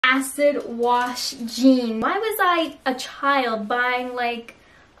acid wash jeans. Why was I a child buying like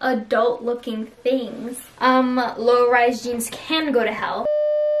adult looking things? Low-rise jeans can go to hell.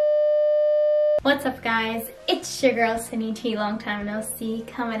 What's up guys? It's your girl Sunny T, long time no see,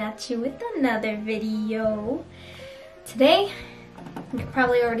 coming at you with another video. Today, you can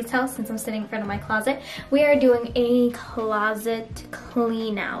probably already tell since I'm sitting in front of my closet, we are doing a closet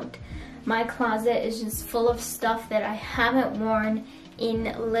clean out. My closet is just full of stuff that I haven't worn in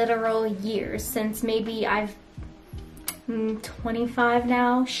literal years, since maybe I've 25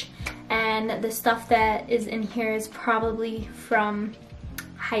 now, and the stuff that is in here is probably from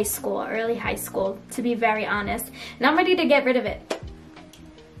high school, early high school, to be very honest, and I'm ready to get rid of it.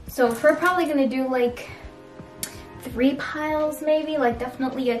 So we're probably gonna do like 3 piles maybe, like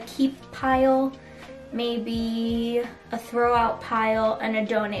definitely a keep pile, maybe a throw out pile, and a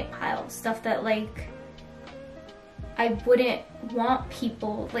donate pile. Stuff that like I wouldn't want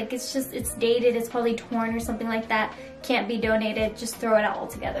people, like it's dated, it's probably torn or something like that, can't be donated, just throw it out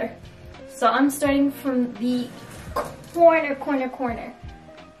altogether. So I'm starting from the corner.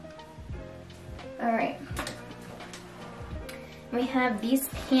 Alright. We have these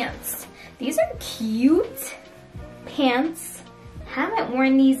pants. These are cute pants. Haven't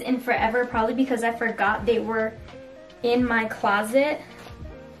worn these in forever, probably because I forgot they were in my closet.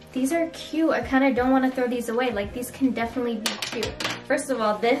 These are cute. I kind of don't want to throw these away. Like, these can definitely be cute. First of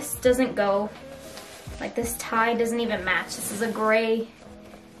all, this doesn't go, like this tie doesn't even match. This is a gray.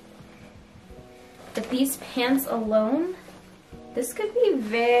 But these pants alone, this could be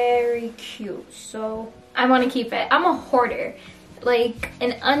very cute. So I want to keep it. I'm a hoarder, like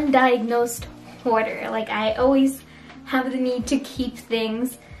an undiagnosed hoarder. Like I always have the need to keep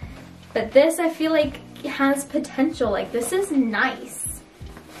things. But this I feel like has potential. Like this is nice.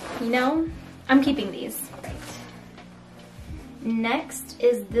 You know? I'm keeping these. Next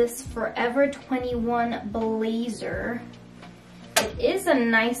is this Forever 21 blazer. It is a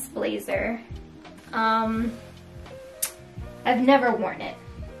nice blazer. I've never worn it.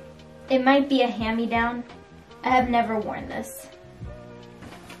 It might be a hand-me-down. I have never worn this.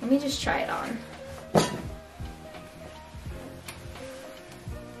 Let me just try it on.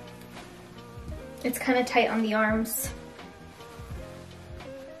 It's kind of tight on the arms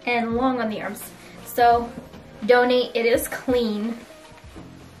and long on the arms. So donate, it is clean.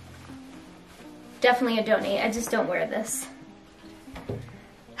 Definitely a donate, I just don't wear this.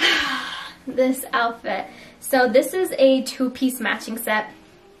 This outfit. So this is a 2-piece matching set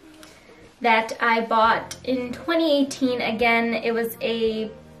that I bought in 2018. Again, it was a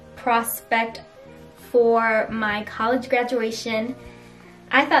prospect for my college graduation.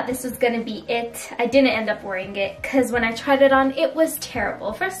 I thought this was gonna be it. I didn't end up wearing it because when I tried it on, it was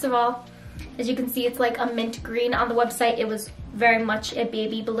terrible. First of all, as you can see, it's like a mint green. On the website, it was very much a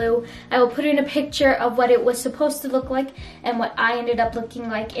baby blue. I will put in a picture of what it was supposed to look like and what I ended up looking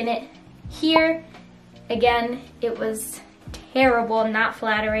like in it here. Again, it was terrible, not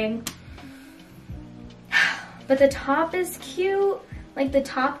flattering. But the top is cute. Like the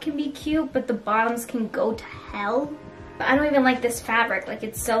top can be cute, but the bottoms can go to hell. But I don't even like this fabric, like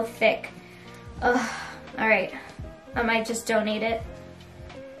it's so thick. Ugh, alright. I might just donate it.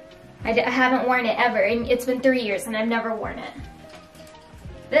 I haven't worn it ever, and it's been 3 years and I've never worn it.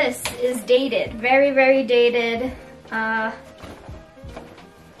 This is dated, very, very dated. Oh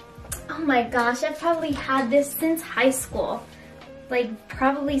my gosh, I've probably had this since high school. Like,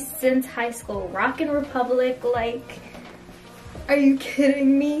 probably since high school. Rockin' Republic, like, are you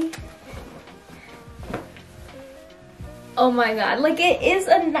kidding me? Oh my god, like it is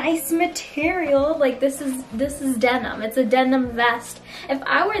a nice material. Like this is denim. It's a denim vest. If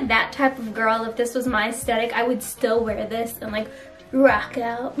I were that type of girl, if this was my aesthetic, I would still wear this and like rock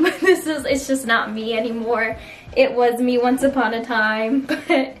out. But it's just not me anymore. It was me once upon a time,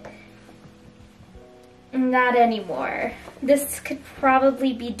 but not anymore. This could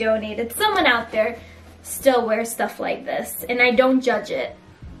probably be donated. Someone out there still wears stuff like this, and I don't judge it.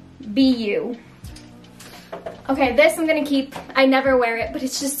 Be you. Okay, this I'm gonna keep. I never wear it, but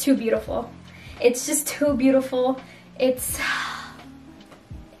it's just too beautiful. It's just too beautiful.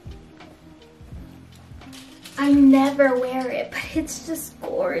 I never wear it, but it's just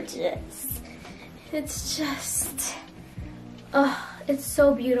gorgeous. It's just, oh, it's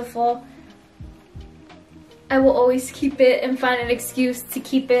so beautiful. I will always keep it and find an excuse to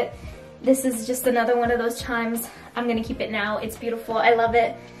keep it. This is just another one of those times. I'm gonna keep it now. It's beautiful. I love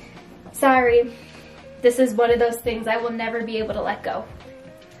it. Sorry. This is one of those things I will never be able to let go.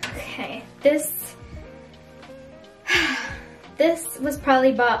 Okay, this was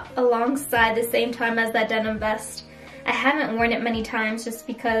probably bought alongside the same time as that denim vest. I haven't worn it many times just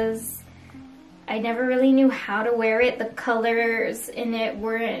because I never really knew how to wear it. The colors in it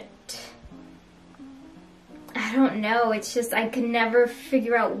weren't, I don't know, it's just I could never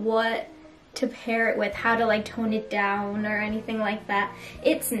figure out what to pair it with, how to like tone it down or anything like that.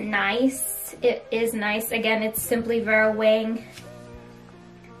 It's nice, it is nice. Again, it's simply Vera Wang.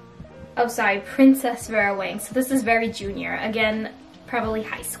 Oh, sorry, Princess Vera Wang. So this is very junior. Again, probably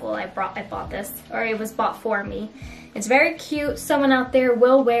high school. I bought this, or it was bought for me. It's very cute. Someone out there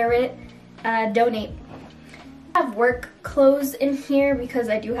will wear it. Donate. I have work clothes in here because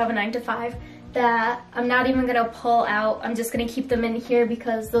I do have a 9-to-5 that I'm not even gonna pull out. I'm just gonna keep them in here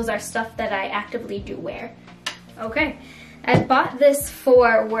because those are stuff that I actively do wear. Okay, I bought this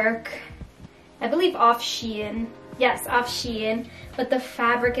for work, I believe off Shein. Yes, off Shein, but the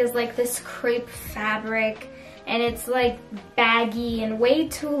fabric is like this crepe fabric and it's like baggy and way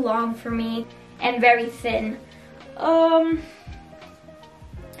too long for me and very thin.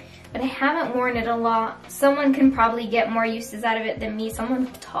 But I haven't worn it a lot. Someone can probably get more uses out of it than me. Someone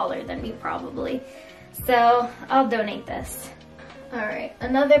taller than me probably. So I'll donate this. Alright,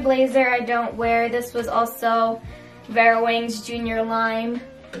 another blazer I don't wear. This was also Vera Wang's junior line.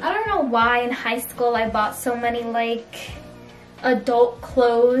 I don't know why in high school I bought so many like adult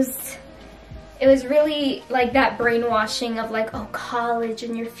clothes. It was really like that brainwashing of like, oh, college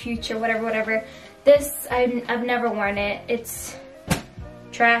and your future, whatever. This, I've never worn it. It's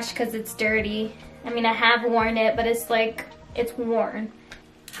trash because it's dirty. I mean, I have worn it, but it's like, it's worn.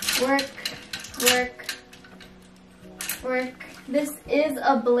 Work. This is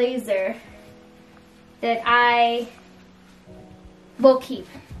a blazer that I will keep.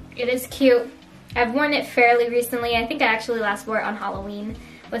 It is cute. I've worn it fairly recently. I think I actually last wore it on Halloween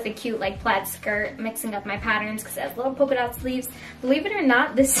with a cute like plaid skirt, mixing up my patterns because it has little polka dot sleeves. Believe it or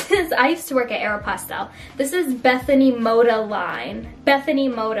not, this is, I used to work at Aeropostale. This is Bethany Moda line. Bethany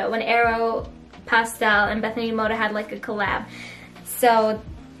Moda, when Aeropostale and Bethany Moda had like a collab. So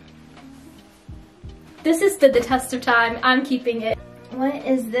this has stood the test of time. I'm keeping it. What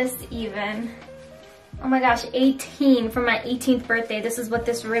is this even? Oh my gosh, 18 for my 18th birthday. This is what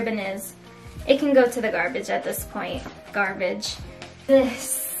this ribbon is. It can go to the garbage at this point. Garbage.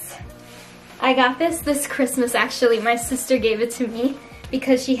 This, I got this Christmas actually. My sister gave it to me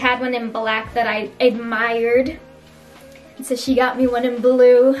because she had one in black that I admired. And so she got me one in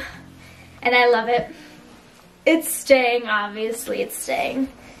blue and I love it. It's staying, obviously it's staying.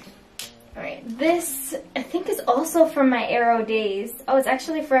 Alright, this I think is also from my Aero days. Oh, it's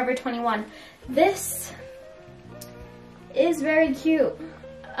actually Forever 21. This is very cute.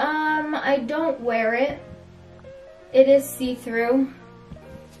 I don't wear it. It is see-through.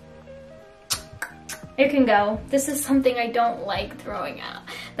 It can go. This is something I don't like throwing out.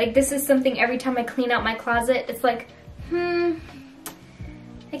 Like, this is something every time I clean out my closet, it's like, I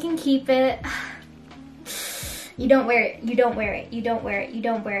can keep it. You don't wear it, you don't wear it, you don't wear it, you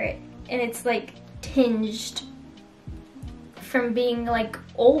don't wear it. And it's like tinged from being like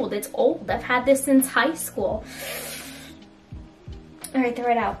old. It's old. I've had this since high school. Alright,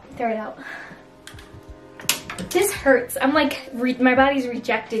 throw it out. Throw it out. This hurts. I'm like, my body's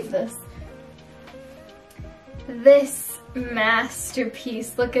rejecting this. This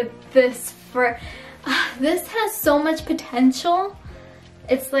masterpiece. Look at this fur. This has so much potential.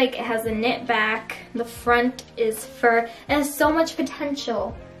 It's like, it has a knit back. The front is fur. It has so much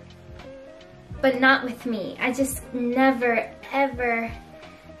potential. But not with me. I just never, ever,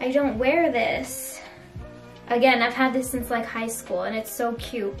 I don't wear this. Again, I've had this since like high school and it's so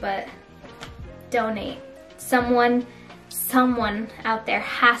cute, but donate. Someone out there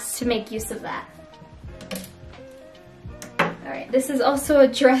has to make use of that. Alright, this is also a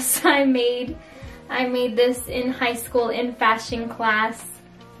dress I made. I made this in high school in fashion class.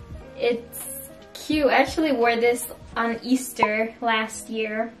 It's cute. I actually wore this on Easter last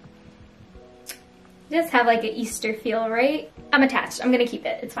year. It does have like an Easter feel, right? I'm attached. I'm gonna keep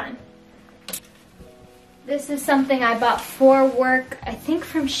it. It's fine. This is something I bought for work, I think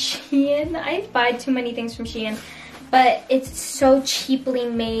from Shein. I buy too many things from Shein, but it's so cheaply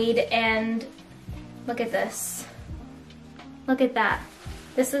made and look at this. Look at that.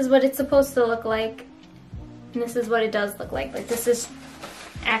 This is what it's supposed to look like and this is what it does look like. Like, this is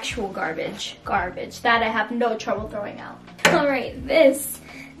actual garbage. Garbage. That I have no trouble throwing out. Alright, this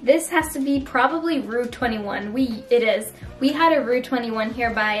has to be probably Rue 21. It is. We had a Rue 21 here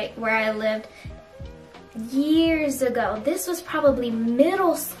by where I lived years ago. This was probably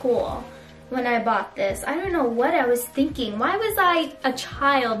middle school when I bought this. I don't know what I was thinking. Why was I a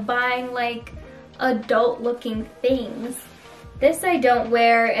child buying like adult looking things? This I don't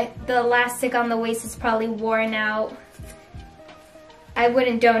wear. The elastic on the waist is probably worn out. I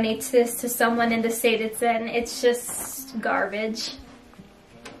wouldn't donate this to someone in the state it's in. It's just garbage.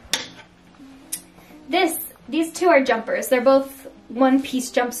 These two are jumpers. They're both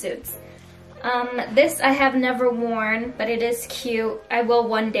one-piece jumpsuits. This I have never worn, but it is cute. I will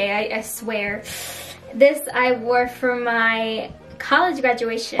one day, I swear. This I wore for my college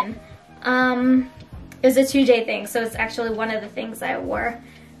graduation. It was a 2-day thing, so it's actually one of the things I wore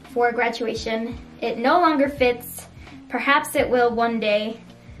for graduation. It no longer fits. Perhaps it will one day,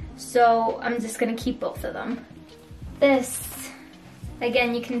 so I'm just gonna keep both of them. This,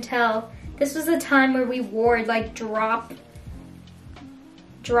 again, you can tell, this was a time where we wore like drop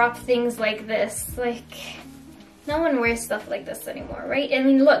things like this. Like, no one wears stuff like this anymore, right? I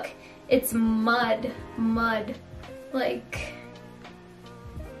mean, look, it's mud. Like,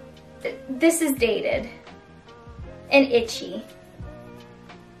 this is dated and itchy.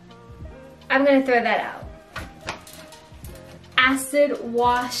 I'm gonna throw that out. Acid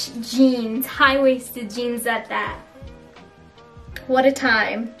wash jeans, high-waisted jeans at that. What a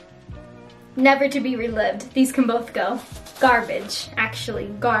time. Never to be relived. These can both go. Garbage, actually,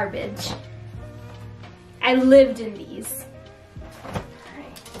 garbage. I lived in these.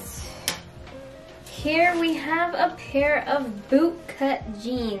 Alright. Here we have a pair of bootcut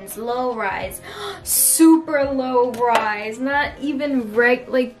jeans, low rise. Super low rise, not even right,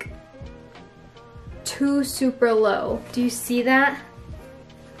 like, too super low. Do you see that?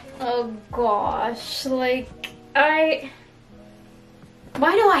 Oh gosh, like, why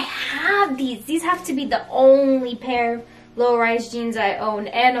do I have these? These have to be the only pair of low-rise jeans I own,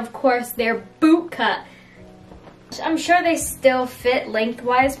 and of course they're boot cut. I'm sure they still fit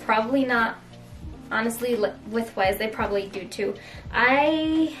lengthwise, probably not, honestly, widthwise, they probably do too.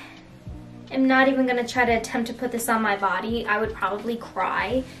 I am not even gonna try to attempt to put this on my body. I would probably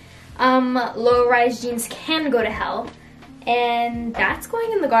cry. Low-rise jeans can go to hell, and that's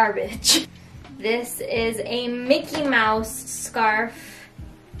going in the garbage. This is a Mickey Mouse scarf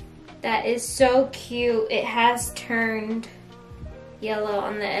that is so cute. It has turned yellow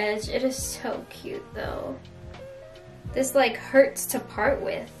on the edge. It is so cute though. This like hurts to part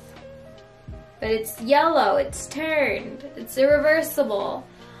with, but it's yellow, it's turned, it's irreversible.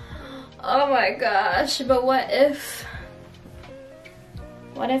 Oh my gosh, but what if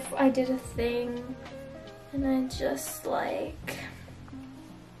I did a thing and I just like,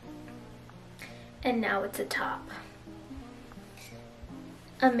 and now it's a top.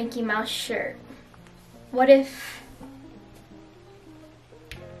 A Mickey Mouse shirt. What if,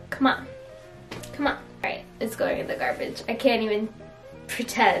 come on. Alright, it's going in the garbage. I can't even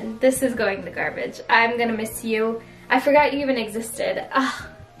pretend. This is going in the garbage. I'm gonna miss you. I forgot you even existed. Ugh.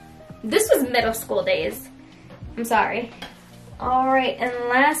 This was middle school days. I'm sorry. Alright, and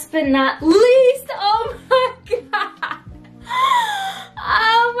last but not least, oh my god.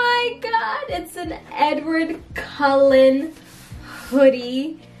 Oh my god, it's an Edward Cullen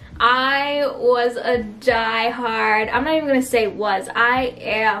hoodie. I was a die-hard, I'm not even gonna say was, I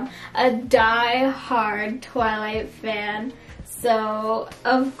am a die-hard Twilight fan. So,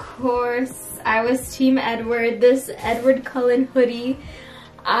 of course, I was Team Edward, this Edward Cullen hoodie.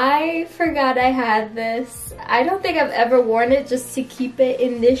 I forgot I had this. I don't think I've ever worn it just to keep it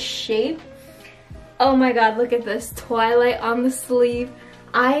in this shape. Oh my god, look at this. Twilight on the sleeve.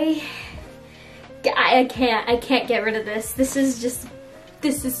 I can't get rid of this. This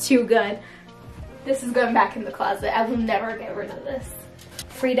is too good. This is going back in the closet. I will never get rid of this.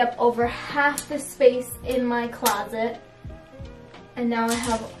 Freed up over half the space in my closet. And now I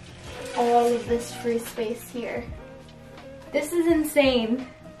have all of this free space here. This is insane.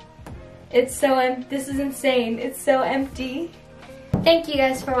 This is insane. It's so empty. Thank you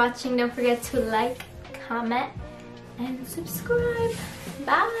guys for watching. Don't forget to like, comment, and subscribe.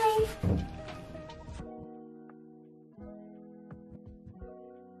 Bye.